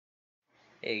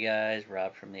Hey guys,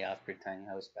 Rob from the Off-Grid Tiny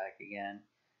House back again.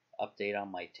 Update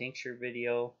on my tincture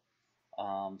video.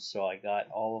 So I got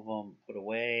all of them put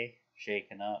away,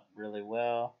 shaken up really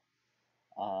well.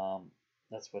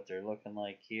 That's what they're looking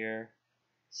like here.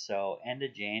 So end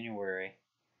of January,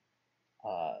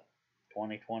 uh,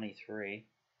 2023.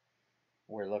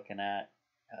 We're looking at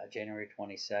January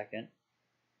 22nd,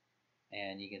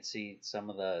 and you can see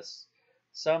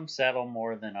some settle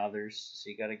more than others. So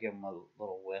you got to give them a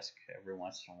little whisk every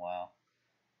once in a while.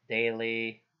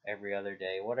 Daily, every other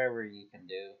day, whatever you can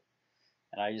do.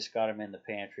 And I just got them in the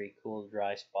pantry, cool,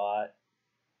 dry spot.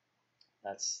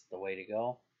 That's the way to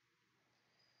go.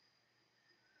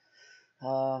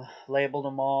 Labeled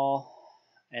them all,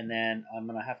 and then I'm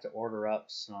gonna have to order up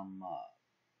some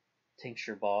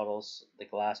tincture bottles. The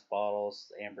glass bottles,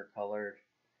 amber colored,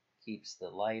 keeps the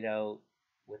light out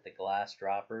with the glass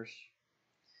droppers,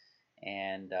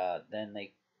 and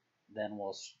then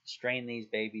we'll strain these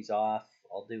babies off.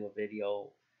 I'll do a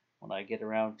video when I get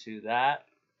around to that,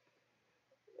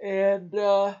 and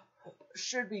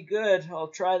should be good. I'll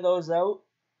try those out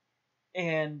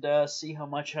and see how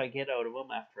much I get out of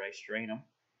them after I strain them.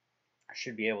 I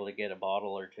should be able to get a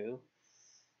bottle or two,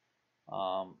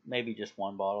 maybe just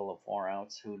one bottle of 4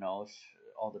 ounce. Who knows?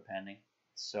 All depending.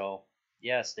 So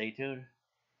yeah, stay tuned.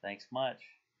 Thanks much.